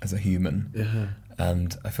complete as a human. Yeah.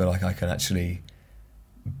 And I feel like I can actually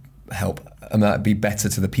be better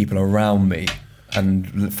to the people around me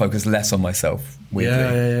and focus less on myself, weirdly.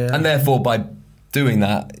 Yeah. And therefore, by doing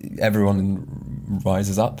that, everyone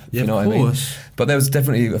rises up, yeah, you know of what I mean? course. But there was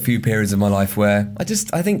definitely a few periods of my life where I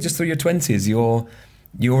think just through your 20s,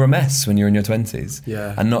 you're a mess when you're in your 20s.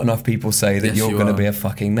 Yeah. And not enough people say that you're going to be a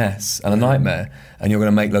fucking mess and a nightmare, and you're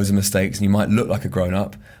going to make loads of mistakes, and you might look like a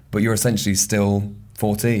grown-up, but you're essentially still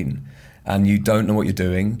 14, and you don't know what you're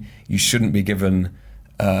doing. You shouldn't be given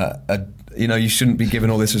you shouldn't be given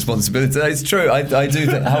all this responsibility. It's true. I do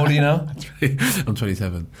think... How old are you now? I'm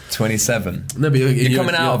 27. 27. No, but you're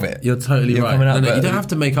coming out of it. You're totally right. Coming out no, you don't have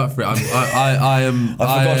to make up for it. I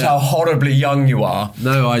forgot how horribly young you are.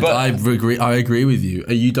 No, I agree with you.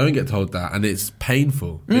 You don't get told that, and it's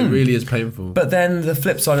painful. It really is painful. But then the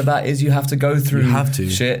flip side of that is you have to go through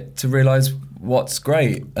shit to realise what's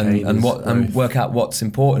great and work out what's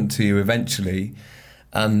important to you eventually.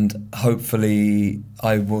 And hopefully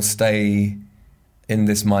I will stay in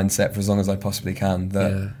this mindset for as long as I possibly can,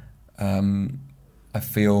 that I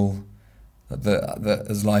feel that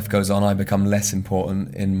as life goes on, I become less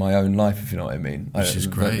important in my own life, if you know what I mean. Which is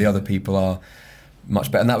great. The other people are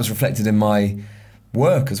much better. And that was reflected in my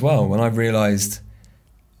work as well, when I realised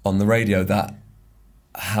on the radio that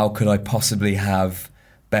how could I possibly have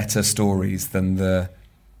better stories than the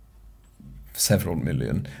several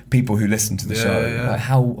million people who listen to the show. Yeah. Like,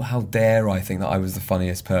 how dare I think that I was the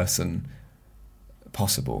funniest person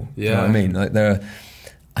possible? Yeah. Do you know what I mean? Like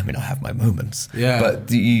I have my moments. Yeah.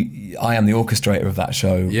 But I am the orchestrator of that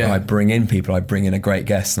show. Yeah. I bring in people, I bring in a great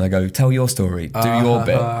guest, and I go, tell your story, do your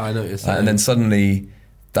bit. I know what you're saying. And then suddenly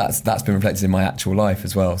that's been reflected in my actual life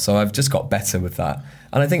as well. So I've just got better with that.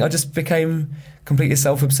 And I think I just became completely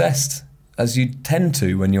self-obsessed, as you tend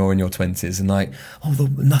to when you're in your 20s, and like,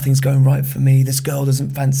 nothing's going right for me. This girl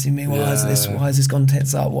doesn't fancy me. Why has this gone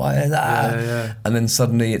tits up? Why is that? Yeah. And then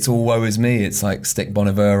suddenly it's all woe is me. It's like stick Bon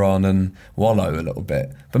Iver on and wallow a little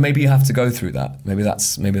bit. But maybe you have to go through that. Maybe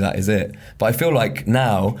that is it. But I feel like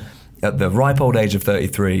now, at the ripe old age of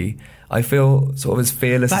 33, I feel sort of as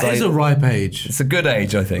fearless as That is a ripe age. It's a good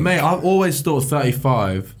age, I think. Mate, I've always thought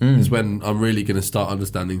 35 is when I'm really going to start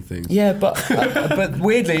understanding things. Yeah, but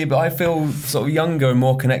weirdly, I feel sort of younger and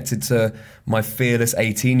more connected to my fearless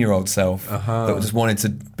 18-year-old self that just wanted to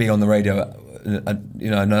be on the radio,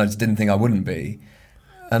 and I just didn't think I wouldn't be.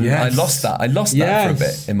 And I lost that. I lost that for a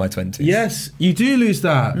bit in my 20s. Yes, you do lose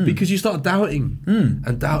that because you start doubting.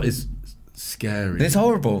 And doubt is scary. It's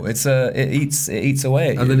horrible. It eats away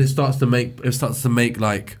at you. And then it starts to make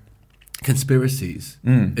like conspiracies.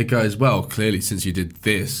 It goes, well, clearly since you did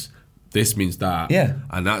this means that. Yeah.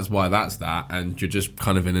 And that's why that's that. And you're just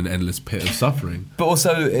kind of in an endless pit of suffering. But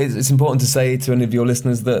also it's important to say to any of your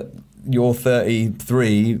listeners that your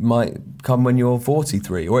 33 might come when you're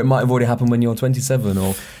 43, or it might have already happened when you're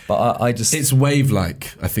 27. But I just... It's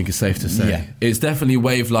wave-like, I think is safe to say. Yeah. It's definitely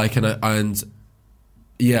wave-like, and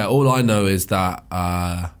yeah, all I know is that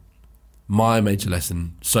my major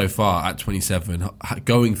lesson so far at 27,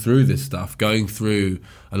 going through this stuff, going through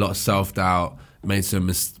a lot of self-doubt made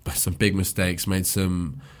some big mistakes, tried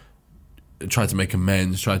to make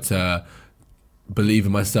amends, tried to believe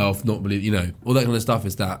in myself, not believe, all that kind of stuff.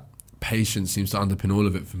 Is that patience seems to underpin all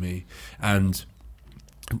of it for me. And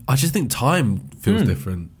I just think time feels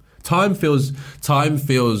different. Time feels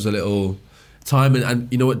a little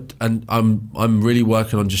and you know what? And I'm really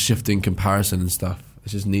working on just shifting comparison and stuff.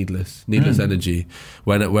 It's just needless energy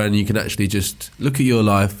when you can actually just look at your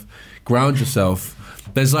life, ground yourself.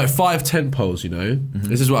 There's like 5 tent poles,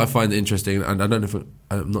 This is what I find interesting, and I don't know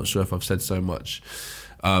I'm not sure if I've said so much.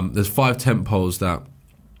 There's 5 tent poles that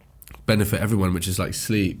benefit everyone, which is like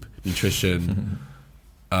sleep, nutrition,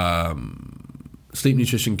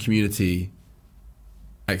 community,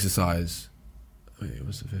 exercise. Wait,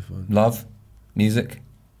 what's the 5th one? Love, music.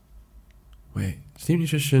 Wait, sleep,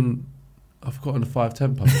 nutrition. I've forgotten the 5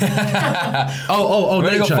 tent poles. Nature.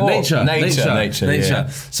 Yeah.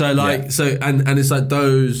 So and it's like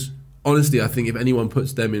those. Honestly, I think if anyone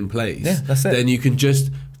puts them in place, that's it. Then you can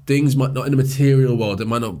things might not in the material world. It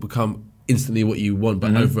might not become instantly what you want,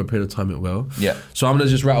 but over a period of time it will. Yeah. So I'm gonna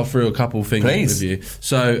just rattle through a couple things Please. with you.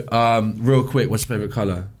 So real quick, what's your favourite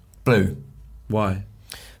colour? Blue. Why?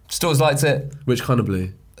 Just always liked it. Which kind of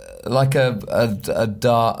blue? Like a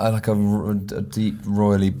dark, like a deep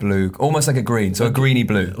royally blue, almost like a green, so a greeny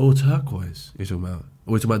blue. Oh, turquoise. You're talking about?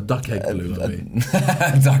 Or we're talking about duck egg blue, aren't we?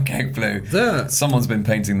 Duck egg blue. Yeah. Someone's been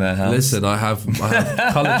painting their house. Listen, I have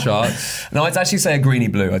colour charts. No, I'd actually say a greeny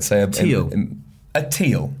blue. I'd say a teal. A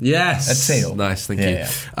teal. Yes. A teal. Nice, thank you.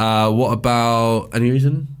 Yeah. What about any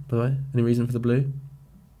reason? By the way, any reason for the blue?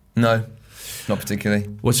 No, not particularly.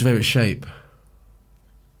 What's your favourite shape?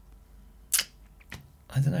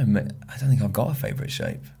 I don't know. I don't think I've got a favourite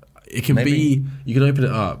shape. It can be. You can open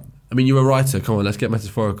it up. I mean, you're a writer. Come on, let's get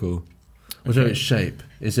metaphorical. What's your favourite shape?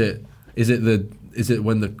 Is it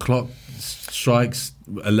when the clock strikes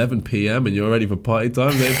 11 p.m. and you're ready for party time?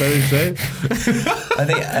 Is that your favourite shape? I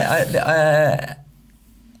think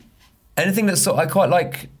anything that's I quite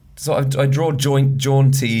like. I draw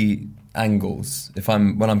jaunty angles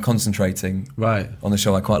when I'm concentrating. Right. On the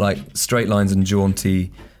show, I quite like straight lines and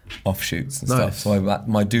jaunty offshoots and stuff. So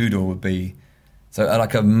my doodle would be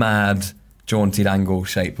like a mad jaunted angle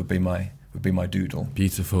shape would be my doodle.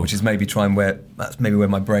 Beautiful. Which is that's maybe where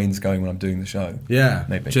my brain's going when I'm doing the show. Yeah.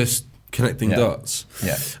 Maybe. Just connecting dots.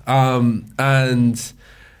 Yeah. And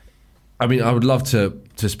I mean, I would love to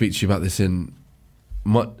speak to you about this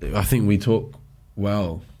I think we talk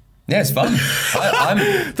well. Yeah, it's fun.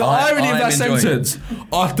 The irony of that sentence.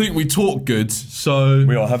 I think we talk good, so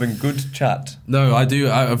we are having good chat. No, I do.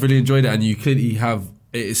 I've really enjoyed it, and you clearly have.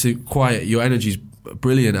 It's quiet. Your energy's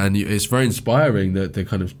brilliant, and it's very inspiring. The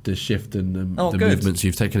kind of the shift and the movements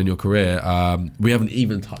you've taken in your career. We haven't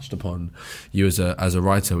even touched upon you as a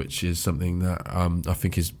writer, which is something that I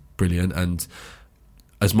think is brilliant and.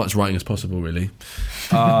 As much writing as possible, really.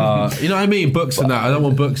 You know what I mean? Books and that. I don't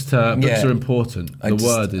want books to... Books are important.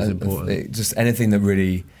 Word is important. Just anything that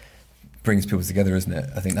really brings people together, isn't it?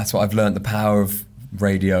 I think that's what I've learned, the power of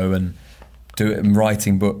radio and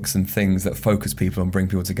writing books and things that focus people and bring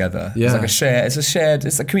people together. Yeah.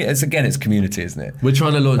 It's community, isn't it? We're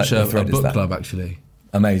trying to launch a book club, actually.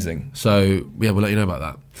 Amazing. So, yeah, we'll let you know about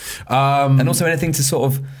that. And also anything to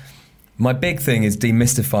sort of... My big thing is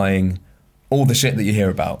demystifying all the shit that you hear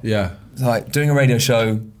about. Yeah. Like doing a radio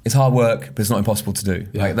show is hard work, but it's not impossible to do.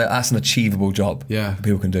 Yeah. Like that's an achievable job that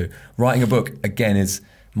people can do. Writing a book, again,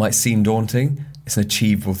 might seem daunting. It's an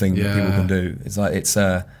achievable thing that people can do. It's like it's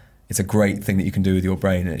a great thing that you can do with your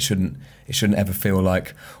brain, and it shouldn't ever feel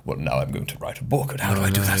like, well, now I'm going to write a book, and how do I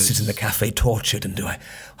do that? Sit in the cafe tortured, and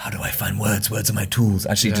how do I find words? Words are my tools.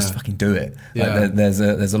 Actually, just fucking do it. Yeah. Like, there's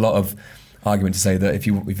a lot of argument to say that if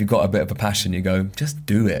you've got a bit of a passion, you go, just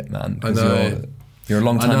do it, man. Because you're a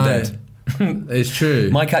long time dead. It's true.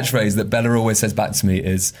 My catchphrase that Bella always says back to me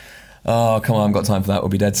is, "Oh, come on, I haven't got time for that. We'll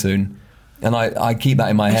be dead soon." And I keep that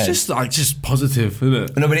in my head. It's just positive, isn't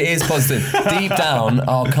it? No, but it is positive. Deep down,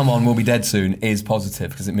 "Oh, come on, we'll be dead soon" is positive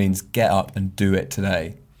because it means get up and do it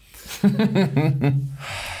today.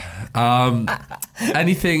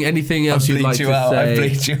 Anything else you'd like to say? I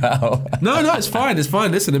bleed you out. No, it's fine. It's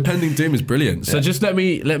fine. Listen, Impending Doom is brilliant. So just let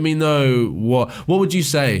me know what would you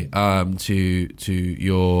say to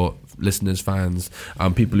your listeners, fans,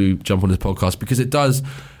 people who jump on this podcast, because it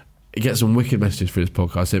gets some wicked messages for this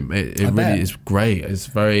podcast. It really is great. It's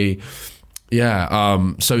very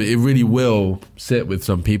so it really will sit with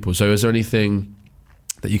some people. So is there anything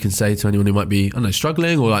that you can say to anyone who might be, I don't know,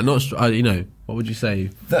 struggling or like not, what would you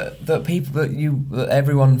say? That people that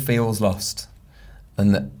everyone feels lost,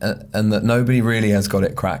 and that nobody really has got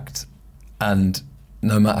it cracked, and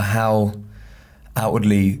no matter how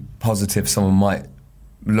outwardly positive someone might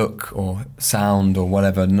look or sound or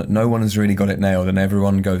whatever, no one has really got it nailed, and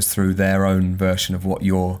everyone goes through their own version of what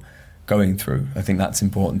you're going through. I think that's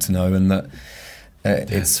important to know, and that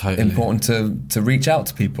it's totally important to reach out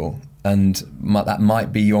to people, and that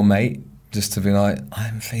might be your mate, just to be like,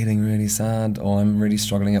 I'm feeling really sad, or I'm really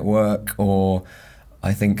struggling at work, or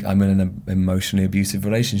I think I'm in an emotionally abusive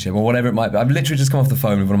relationship, or whatever it might be. I've literally just come off the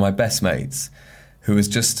phone with one of my best mates, who is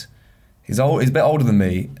just, he's a bit older than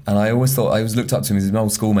me, and I always looked up to him. He's an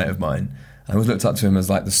old schoolmate of mine. I always looked up to him as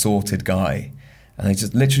like the sorted guy, and he's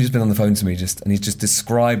just literally just been on the phone to me, and he's just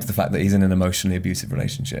described the fact that he's in an emotionally abusive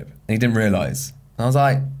relationship, and he didn't realise. And I was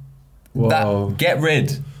like, get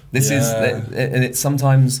rid. This is, and it's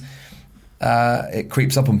sometimes it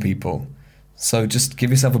creeps up on people. So just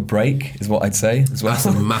give yourself a break, is what I'd say as well. That's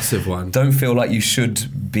a massive one. Don't feel like you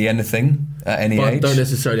should be anything at any age. But don't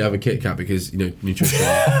necessarily have a Kit Kat because, nutrition. Do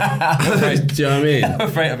you know what I mean? I'm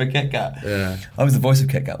afraid of a Kit Kat. Yeah. I was the voice of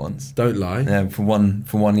Kit Kat once. Don't lie. Yeah, for 1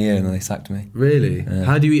 year, and then they sacked me. Really? Yeah.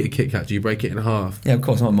 How do you eat a Kit Kat? Do you break it in half? Yeah, of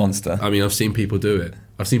course, I'm a monster. I mean, I've seen people do it.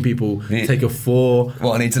 I've seen people take a 4...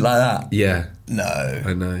 What, and eat it like that? Yeah. No.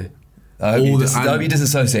 I know. I hope you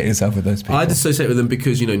disassociate yourself with those people. I dissociate with them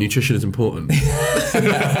because, nutrition is important.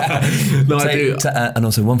 No, I do. And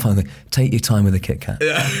also, one final thing, take your time with a Kit Kat.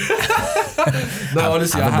 No,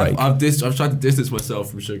 honestly, have a break. I've tried to distance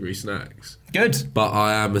myself from sugary snacks. Good. But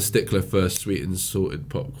I am a stickler for sweet and salted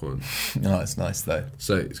popcorn. Oh, it's nice, though.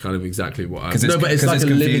 So it's kind of exactly what I'm... No, but it's like a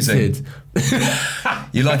limited...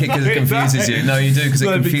 You like it because it confuses you. No, you do because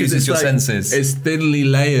it confuses your senses. It's thinly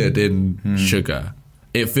layered in sugar.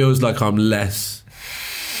 It feels like I'm less,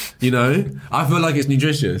 I feel like it's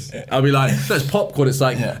nutritious. I'll be like, that's popcorn, it's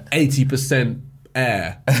like 80%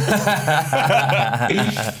 air.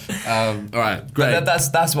 All right, great.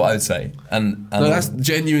 That's what I would say. And no, that's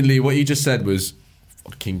genuinely, what you just said was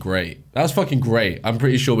fucking great. That was fucking great. I'm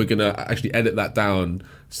pretty sure we're going to actually edit that down,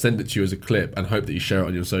 send it to you as a clip, and hope that you share it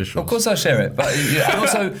on your socials. Of course I'll share it. But and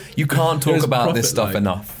also, you can't talk about this stuff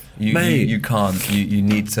enough. You can't. You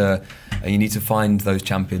need to find those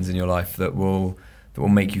champions in your life that will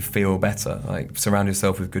make you feel better. Like, surround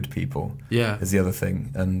yourself with good people. Yeah, is the other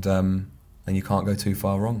thing, and you can't go too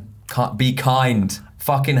far wrong. Be kind.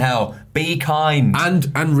 Fucking hell, be kind.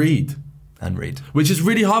 And read. And read. Which is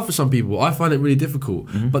really hard for some people. I find it really difficult.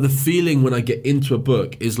 Mm-hmm. But the feeling when I get into a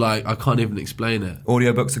book is like, I can't even explain it.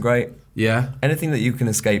 Audiobooks are great. Yeah. Anything that you can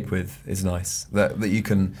escape with is nice. That you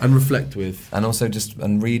can... And reflect with. And also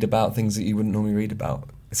and read about things that you wouldn't normally read about.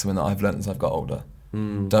 It's something that I've learned as I've got older.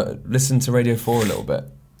 Don't listen to Radio 4 a little bit.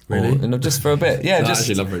 Really? Just for a bit. Yeah, I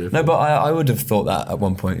actually love Radio 4. No, but I would have thought that at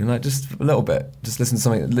one point. Just a little bit. Just listen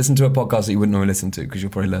to a podcast that you wouldn't normally listen to, because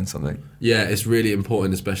you'll probably learn something. Yeah, it's really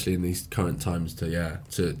important, especially in these current times, to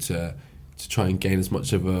try and gain as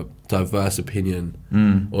much of a diverse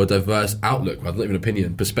opinion or diverse outlook, rather not even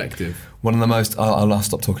opinion, perspective. One of the most... I'll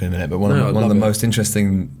stop talking in a minute, but one of the most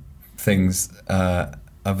interesting things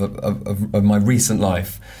of my recent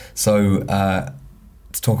life. So,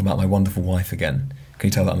 to talk about my wonderful wife again. Can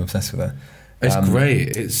you tell that I'm obsessed with her? It's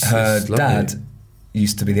great. Her it's dad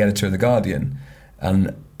used to be the editor of The Guardian,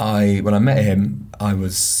 and when I met him, I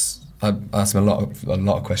asked him a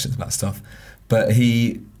lot of questions about stuff. But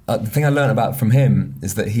the thing I learned from him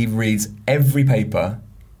is that he reads every paper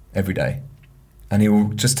every day, and he will,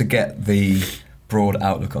 just to get the broad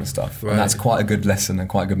outlook on stuff. Right. And that's quite a good lesson and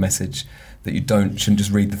quite a good message, that you shouldn't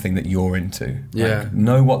just read the thing that you're into. Yeah. Like,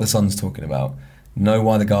 know what the Sun's talking about. Know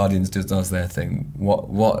why the Guardian does their thing.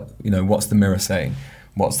 What's the Mirror saying?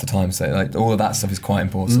 What's the Times saying? Like, all of that stuff is quite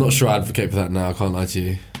important. I'm not sure I advocate for that now. I can't lie to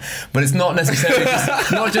you. But it's not necessarily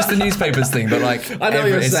not just the newspapers thing. But like, I know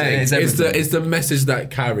what you're saying. It's the message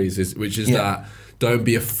that carries, which is that don't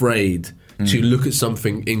be afraid to look at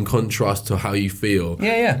something in contrast to how you feel.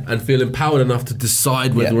 Yeah. And feel empowered enough to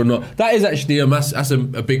decide whether or not. That is actually that's a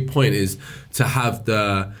big point, is to have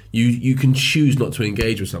you can choose not to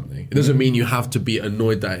engage with something. It doesn't mean you have to be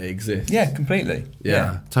annoyed that it exists. Yeah, completely.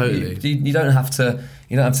 Yeah, totally. You don't have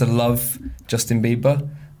to love Justin Bieber,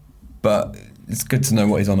 but it's good to know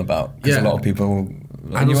what he's on about, because a lot of people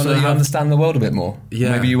and you understand the world a bit more.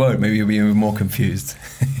 Yeah. Maybe you won't. Maybe you'll be more confused.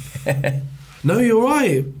 No, you're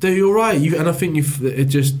right. You're right. And I think it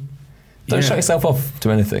just... Don't shut yourself off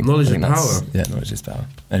to anything. Knowledge is power. Yeah, knowledge is power.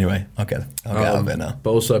 Anyway, I'll get out of it now.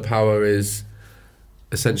 But also, power is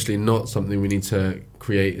essentially not something we need to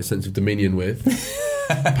create a sense of dominion with.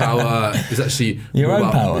 Power is actually... Your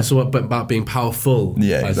own power. It's all about being powerful,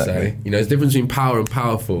 yeah, exactly. I'd say. There's a difference between power and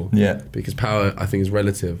powerful. Yeah. Because power, I think, is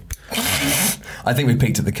relative. I think we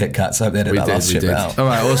peaked at the Kit Kats. I hope they edit that last shit out. All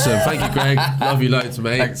right, awesome. Thank you, Greg. Love you loads,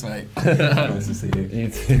 mate. Thanks, mate. Nice to see you. You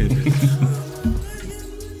too.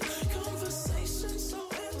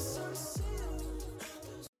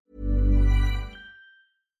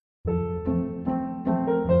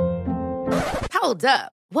 Hold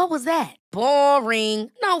up. What was that? Boring.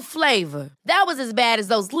 No flavor. That was as bad as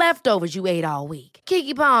those leftovers you ate all week.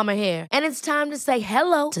 Keke Palmer here, and it's time to say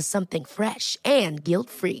hello to something fresh and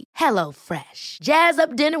guilt-free. Hello Fresh. Jazz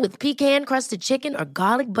up dinner with pecan-crusted chicken or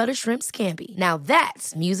garlic butter shrimp scampi. Now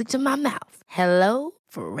that's music to my mouth. Hello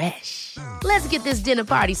Fresh. Let's get this dinner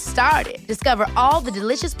party started. Discover all the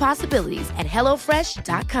delicious possibilities at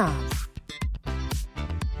hellofresh.com.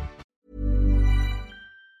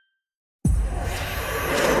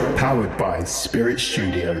 Powered by Spirit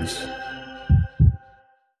Studios.